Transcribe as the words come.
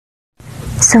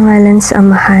Sa ngalan sa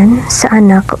Amahan, sa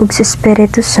Anak, ug sa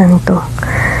Espiritu Santo.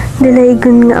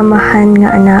 Dalaygon nga Amahan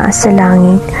nga anaa sa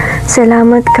langit,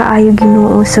 salamat kaayo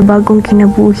Ginoo sa bagong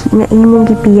kinabuhi nga imong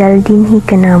gipiyal dinhi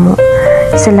kanamo.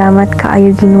 Salamat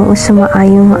kaayo Ginoo sa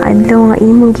maayong nga adlaw nga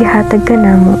imong gihatag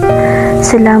kanamo.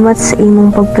 Salamat sa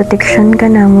imong pagproteksyon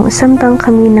kanamo samtang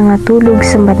kami nangatulog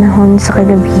sa panahon sa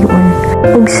kagabion.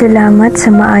 Ug salamat sa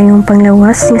maayong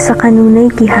panglawas nga sa kanunay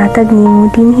gihatag nimo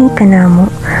dinhi kanamo.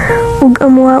 Ug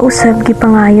amuha usab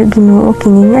gipangayo Ginoo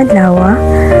kining adlaw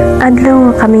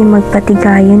nga kami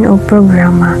magpatigayon og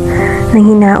programa.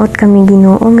 Nanghinaot kami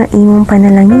Ginoo nga imong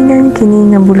panalanginan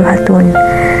kini nga buluhaton.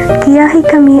 Kiyahi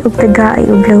kami og tagaay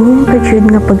og lahong pagyud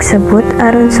nga pagsabot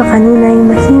aron sa kanunay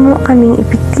mahimo kaming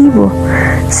epektibo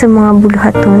sa mga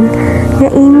buluhaton nga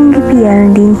imong gipiyal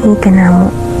dinhi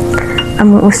kanamo.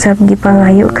 Amo usab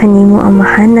gipangayo kanimo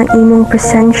Amahan ng imong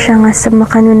presensya nga sa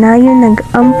makanunayon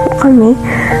nag-ampo kami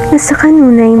nga sa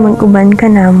kanunay mag-uban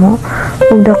kanamo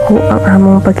ug dako ang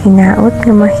among paghinaot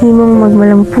nga mahimong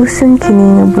magmalampuson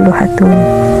kini nga buluhaton.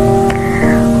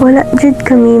 Wala jud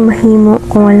kami mahimo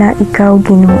kung wala ikaw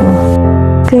Ginoo.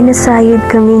 Kay nasayod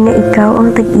kami nga ikaw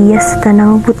ang tag-iya sa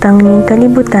tanang butang ning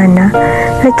kalibutana,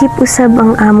 lakip usab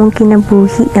ang among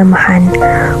kinabuhi Amahan.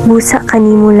 Busa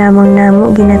kanimo lamang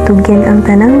namo ginatugyan ang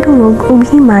tanang dungog ug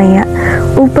himaya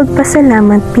ug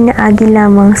pagpasalamat pinaagi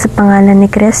lamang sa pangalan ni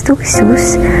Kristo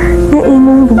Jesus nga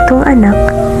imong bugtong anak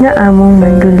nga among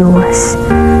manluluwas.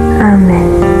 Amen.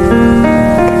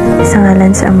 Sa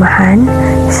ngalan sa Amahan,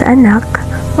 sa Anak,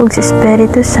 ug sa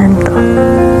Espiritu Santo.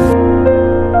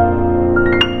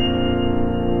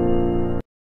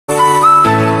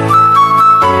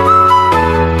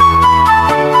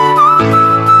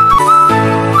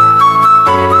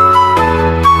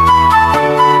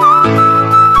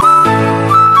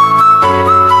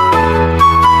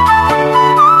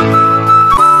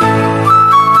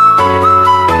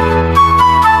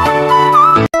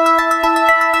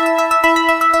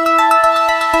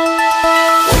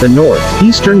 The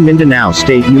Northeastern Mindanao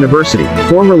State University,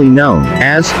 formerly known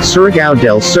as Surigao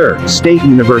del Sur State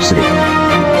University.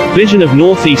 Vision of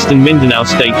Northeastern Mindanao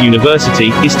State University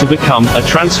is to become a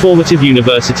transformative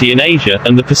university in Asia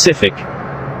and the Pacific.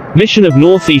 Mission of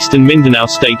Northeastern Mindanao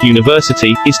State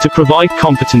University is to provide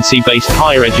competency-based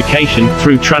higher education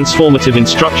through transformative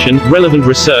instruction, relevant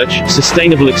research,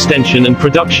 sustainable extension and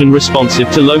production responsive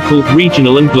to local,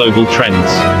 regional and global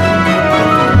trends.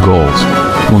 Goals.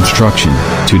 Instruction,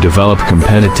 to develop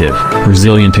competitive,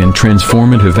 resilient and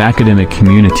transformative academic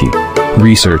community.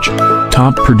 Research,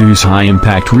 top produce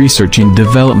high-impact research and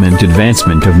development,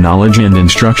 advancement of knowledge and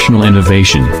instructional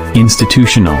innovation.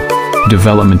 Institutional,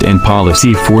 development and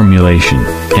policy formulation,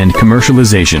 and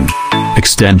commercialization.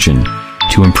 Extension,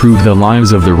 to improve the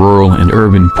lives of the rural and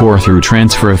urban poor through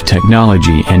transfer of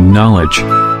technology and knowledge.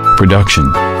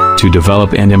 Production, to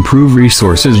develop and improve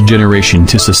resources generation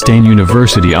to sustain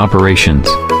university operations.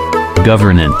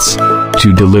 Governance,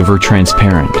 to deliver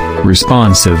transparent,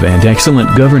 responsive and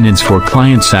excellent governance for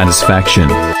client satisfaction.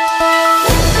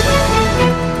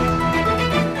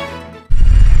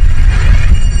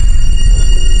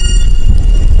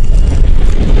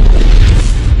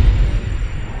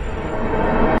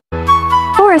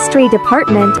 Forestry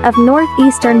Department of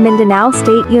Northeastern Mindanao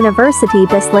State University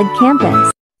Bislig Campus.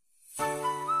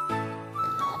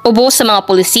 Ubos sa mga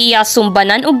polisiya,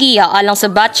 sumbanan o giya alang sa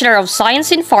Bachelor of Science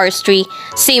in Forestry,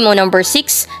 SEMO No. 6,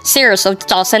 Series of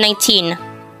 2019.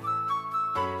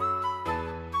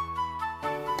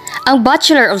 Ang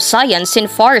Bachelor of Science in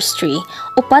Forestry,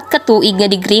 upat ka tuig nga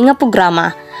degree nga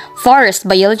programa, Forest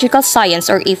Biological Science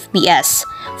or FBS,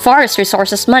 Forest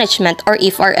Resources Management or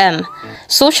FRM,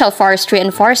 Social Forestry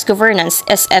and Forest Governance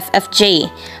SFFJ,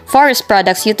 Forest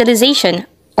Products Utilization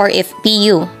or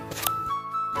FPU.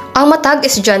 Ang matag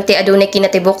estudyante adunay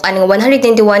kinatibuk ang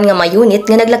 191 nga mga unit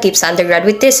nga naglakip sa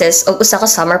undergraduate thesis o usa ka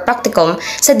summer practicum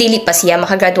sa dili pa siya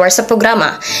makagraduar sa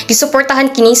programa.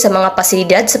 Gisuportahan kini sa mga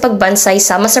pasilidad sa pagbansay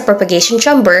sama sa propagation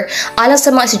chamber alang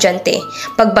sa mga estudyante,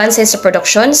 pagbansay sa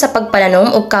produksyon sa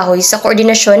pagpananom og kahoy sa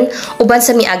koordinasyon uban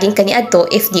sa miaging kaniadto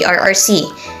FDRRC.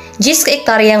 10 ka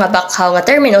ektarya nga bakhaw nga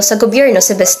termino sa gobyerno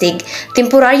sa Bastig,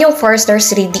 temporaryong forest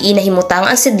nursery diin nahimutang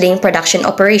ang seedling production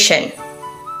operation.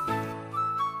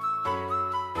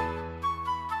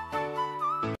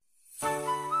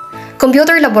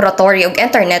 Computer laboratory ug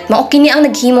internet mao kini ang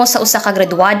naghimo sa usa ka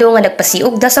graduado nga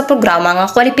nagpasiugda sa programa nga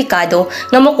kwalipikado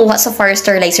nga mokuha sa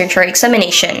Forester Licensure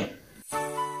Examination.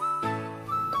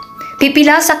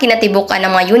 Pipila sa kinatibukan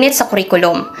ng mga unit sa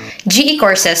curriculum. GE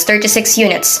courses 36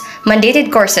 units,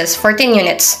 mandated courses 14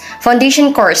 units,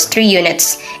 foundation course 3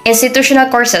 units, institutional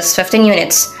courses 15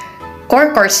 units,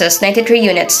 Core courses 93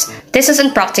 units, thesis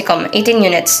and practicum 18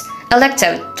 units,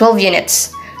 elective 12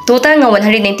 units, total nga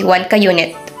 191 ka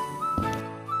unit.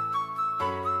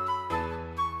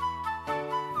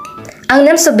 Ang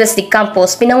NEM sa Bislig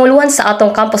Campus pinanguluhan sa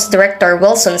atong Campus Director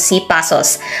Wilson C.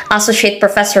 Pasos, Associate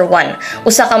Professor 1,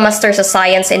 usa ka Master sa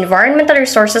Science Environmental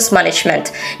Resources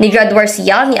Management. Ni-graduar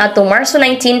siya ni atong Marso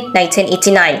 19,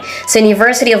 1989 sa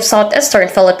University of Southeastern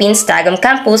Philippines Tagum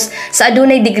Campus sa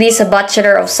adunay degree sa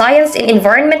Bachelor of Science in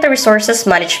Environmental Resources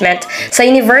Management sa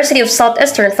University of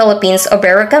Southeastern Philippines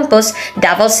Agro Campus,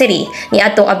 Davao City. Ni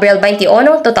atong Abril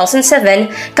 21, 2007,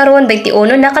 karon 21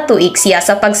 na katuig siya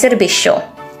sa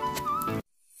pagserbisyo.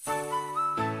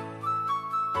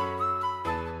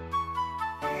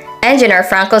 Engineer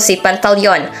Franco C.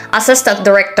 Pantaleon, Assistant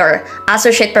Director,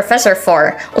 Associate Professor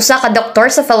 4, usa ka doktor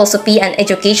sa Philosophy and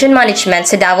Education Management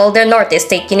sa Davao del Norte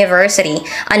State University.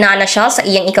 Ana na siya sa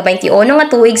iyang ika-21 nga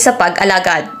tuig sa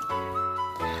pag-alagad.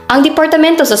 Ang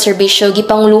Departamento sa Serbisyo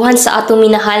gipanguluhan sa atong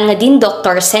minahal nga Dean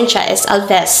Dr. Sencha S.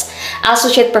 Alves,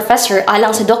 Associate Professor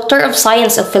alang sa Doctor of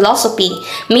Science of Philosophy,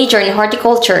 major in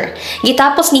Horticulture.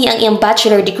 Gitapos niya ang iyang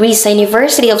bachelor degree sa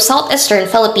University of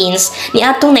Southeastern Philippines ni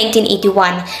atong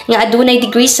 1981 nga adunay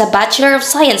degree sa Bachelor of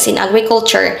Science in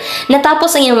Agriculture.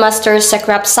 Natapos ang iyang master's sa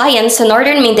Crop Science sa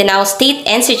Northern Mindanao State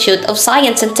Institute of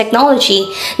Science and Technology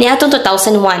ni atong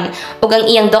 2001 ug ang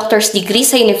iyang doctor's degree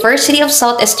sa University of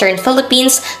Southeastern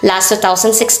Philippines last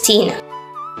 2016.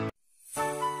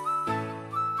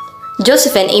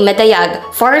 Josephine A. Madayag,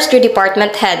 Forestry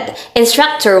Department Head,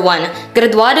 Instructor 1,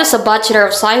 graduado sa Bachelor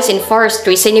of Science in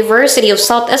Forestry sa University of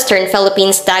Southeastern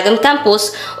Philippines Tagum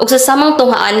Campus ug sa samang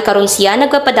tunghaan karon siya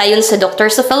nagpapadayon sa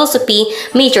Doctor sa Philosophy,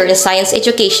 major in Science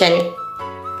Education.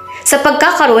 Sa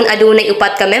pagkakaroon adunay 4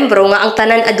 ka membro nga ang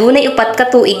tanan adunay 4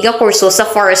 ka tuig nga kurso sa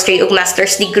forestry ug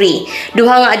master's degree.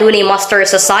 Duha nga adunay master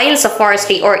sa science sa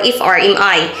forestry or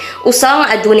FRMI. Usa nga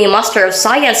adunay master of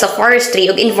science sa forestry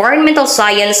ug environmental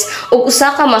science ug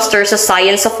usa ka master sa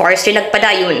science sa forestry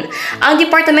nagpadayon. Ang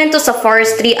departamento sa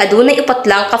forestry adunay 4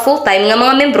 lang ka full-time nga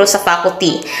mga membro sa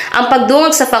faculty. Ang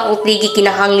pagdungag sa faculty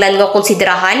gikinahanglan nga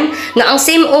konsiderahan nga ang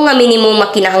SEMO nga minimum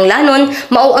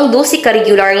makinahanglanon mao ang 12 ka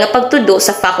regular nga pagtudo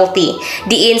sa faculty.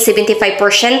 Diin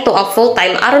 75% ang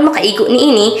full-time aron makaigo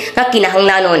niini nga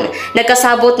kinahanglanon.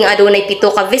 Nagkasabot nga adunay 7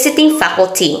 ka visiting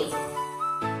faculty.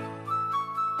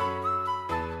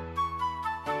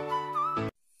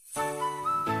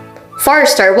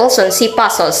 Forester Wilson C.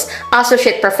 Pasos,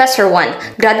 Associate Professor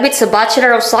 1, graduate sa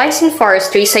Bachelor of Science in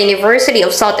Forestry sa University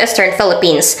of Southeastern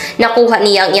Philippines. Nakuha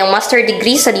niya ang iyang master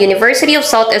degree sa University of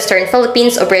Southeastern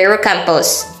Philippines Agro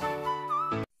Campus.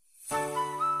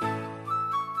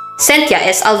 Cynthia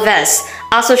S. Alves,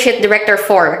 Associate Director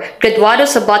 4, graduado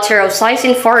sa Bachelor of Science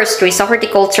in Forestry sa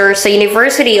Horticulture sa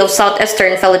University of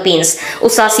Southeastern Philippines.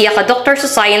 Usa siya ka Doctor sa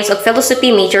Science of Philosophy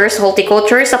major sa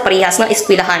Horticulture sa parehas ng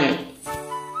eskwelahan.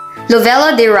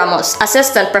 Lovella De Ramos,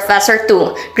 Assistant Professor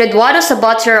 2, graduado sa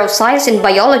Bachelor of Science in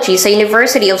Biology sa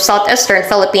University of Southeastern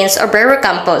Philippines Agro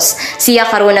Campus. Siya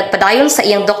karon nagpadayon sa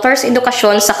iyang Doctor's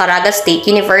Edukasyon sa Caraga State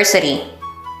University.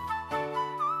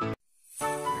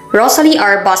 Rosalie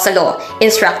R. Basalo,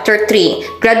 Instructor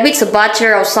 3, graduate sa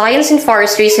Bachelor of Science in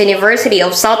Forestry sa University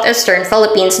of Southeastern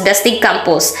Philippines Bislig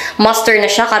Campus. Master na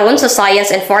siya karon sa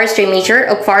Science and Forestry major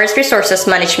of Forest Resources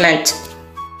Management.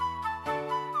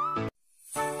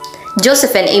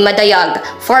 Josephine A. Madayag,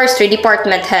 Forestry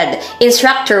Department Head,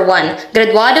 Instructor 1,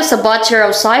 graduado sa Bachelor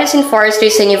of Science in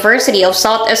Forestry sa University of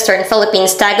Southeastern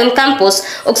Philippines Tagum Campus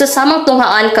ug sa samang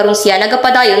tunghaan karon siya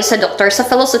nagapadayon sa Doctor sa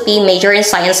Philosophy major in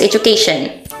Science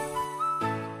Education.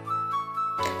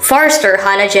 Forester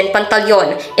Hannah Jen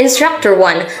Pantaleon, Instructor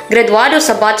 1, graduado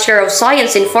sa Bachelor of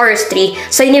Science in Forestry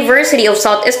sa University of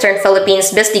Southeastern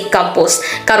Philippines Bislig Campus.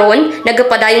 Karon,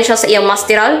 nagapadayon siya sa iyang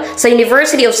masteral sa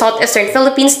University of Southeastern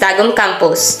Philippines Tagum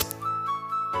Campus.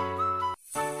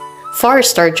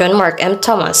 Forester John Mark M.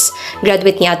 Thomas,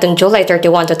 graduate niya atong July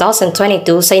 31,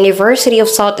 2022 sa University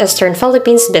of Southeastern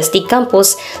Philippines Bislig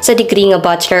Campus sa degree nga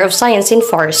Bachelor of Science in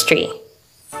Forestry.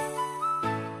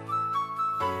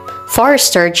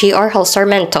 Forester G.R.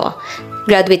 Sarmento,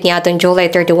 graduate niya atong July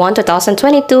 31,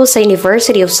 2022 sa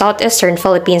University of Southeastern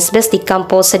Philippines Bislig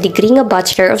Campus sa degree nga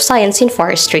Bachelor of Science in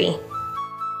Forestry.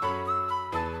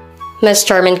 Ms.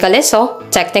 Charmin Caleso,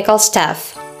 Technical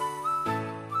Staff.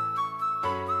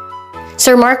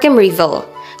 Sir Markham Reville,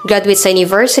 graduate sa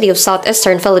University of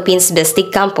Southeastern Philippines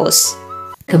Bislig Campus.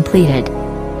 Completed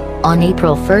on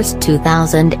April 1,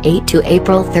 2008 to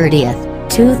April 30,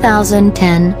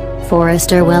 2010.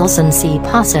 Forester Wilson C.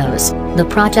 Pasos, the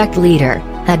project leader,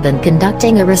 had been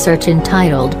conducting a research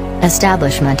entitled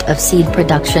establishment of seed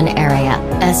production area,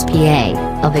 SPA,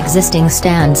 of existing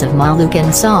stands of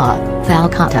Malucan saw,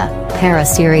 falcata,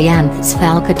 Parasyrianthus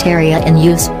falcataria in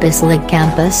use Bislig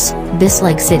campus,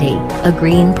 Bislig city, a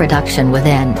green production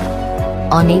within.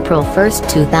 On April 1,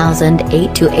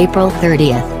 2008 to April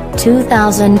 30,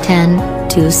 2010,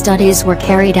 2 studies were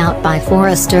carried out by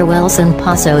Forester Wilson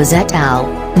Passos et al.,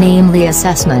 namely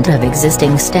assessment of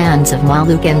existing stands of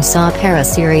Malucan saw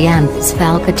Parasyrianthus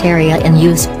falcataria in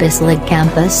use Bislig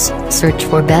campus, search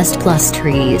for best plus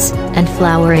trees, and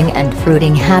flowering and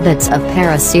fruiting habits of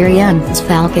Parasyrianthus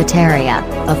falcataria,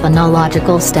 a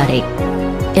phenological study.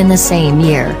 In the same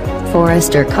year,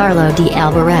 Forester Carlo D.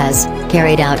 Alvarez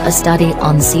carried out a study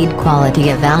on seed quality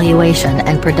evaluation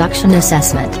and production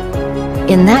assessment.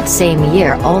 In that same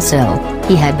year also,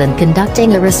 he had been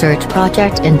conducting a research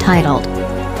project entitled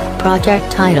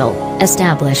Project Title,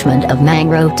 Establishment of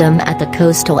Mangrovedom at the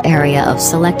Coastal Area of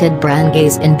Selected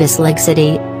Barangays in Bislig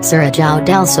City, Surigao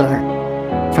del Sur.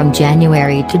 From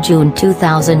January to June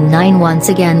 2009 once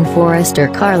again Forester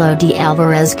Carlo D.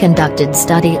 Alvarez conducted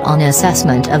study on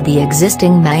assessment of the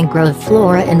existing mangrove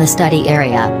flora in the study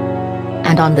area.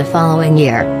 And on the following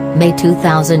year, May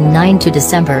 2009 to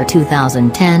December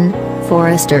 2010,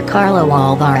 Forester Carlo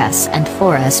Alvarez and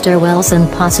Forester Wilson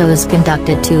Passos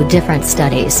conducted 2 different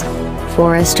studies.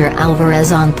 Forester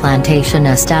Alvarez on plantation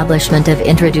establishment of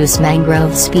introduced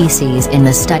mangrove species in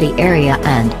the study area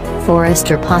and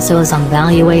Forester Passos on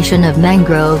valuation of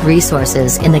mangrove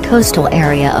resources in the coastal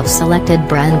area of selected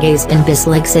barangays in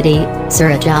Bislig City,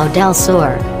 Surigao del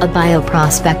Sur, a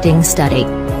bioprospecting study.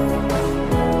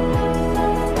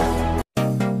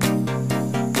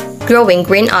 Growing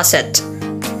green asset.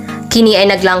 Kini ay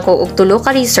naglangko og tulo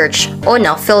ka research o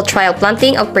na field trial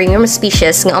planting of premium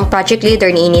species nga ang project leader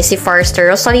niini si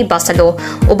Forester Rosalie Basalo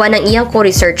uban ang iyang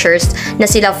co-researchers na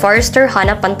sila Forester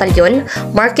Hana Pantaleon,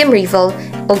 Markim Rivel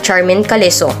ug Charmin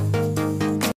Caleso.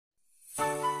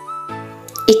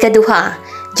 Ikaduha,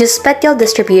 Geospatial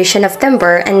Distribution of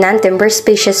Timber and Non-Timber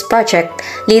Species Project.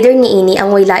 Leader niini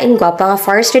ang waylain gwapa nga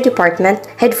Forestry Department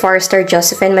Head Forester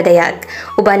Josephine Madayag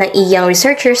uban ang iyang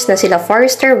researchers na sila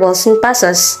Forester Wilson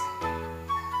Passos,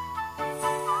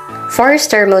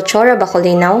 Forester Melchora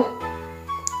Bacolinaw,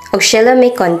 ug Sheila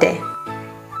May Conde.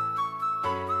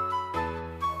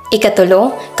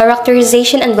 Ikatulo,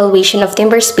 Characterization and Valuation of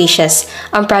Timber Species.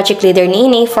 Ang project leader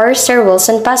niini Forester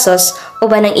Wilson Passos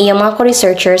uban ang iyang mga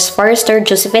co-researchers Forester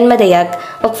Josephine Madayag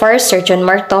ug Forester John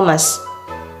Mark Thomas.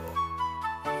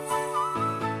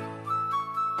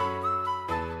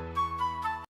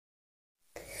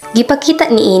 Gipakita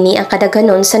niini ang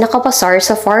kadaghanon sa nakapasar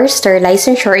sa Forester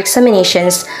Licensure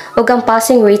Examinations ug ang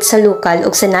passing rate sa lokal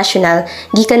ug sa national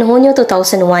gikan Hunyo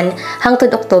 2001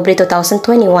 hangtod Oktubre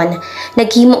 2021.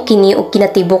 Naghimo kini og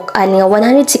kinatibuk-an nga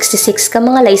 166 ka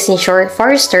mga licensure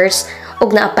foresters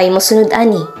ug naapay mosunod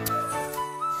ani.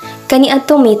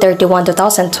 Kaniadtong May 31,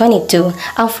 2022,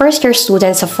 ang first-year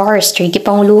student sa Forestry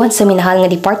gipanguluhan sa minahal nga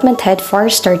Department Head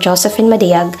Forester Josephine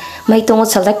Madayag may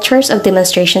tungod sa lectures of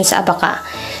demonstration sa Abaca.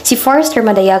 Si Forester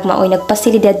Madayag maoy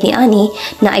nagpasilidad ni ani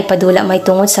na ay padula may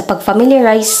tungod sa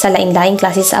pag-familiarize sa lain-laing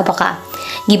klase sa Abaca.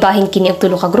 Gibahin kini og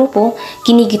tulo ka grupo,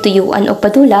 kini gituyuan og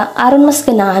padula aron mas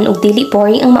ganahan og dili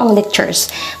boring ang maong lectures.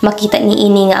 Makita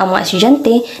niini nga ang mga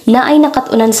estudyante na ay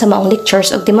nakatunan sa maong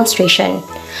lectures og demonstration.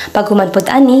 Paghuman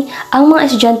pod ani, ang mga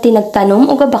estudyante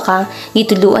nagtanom og abaka,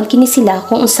 gituluan kini sila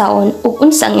kung unsaon ug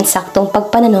unsa ang insaktong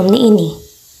pagpananom niini.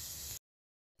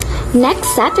 Next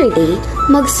Saturday,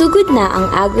 magsugod na ang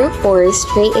Agro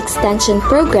Forestry Extension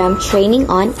Program Training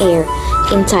on Air,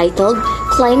 entitled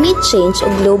Climate Change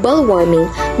ug Global Warming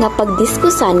nga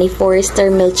pagdiskusan ni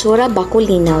Forester Melchora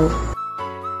Bacolinaw.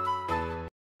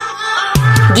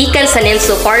 Gikan sa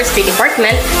Nelso Forestry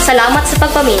Department, salamat sa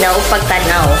pagpaminaw ug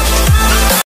pagtanaw.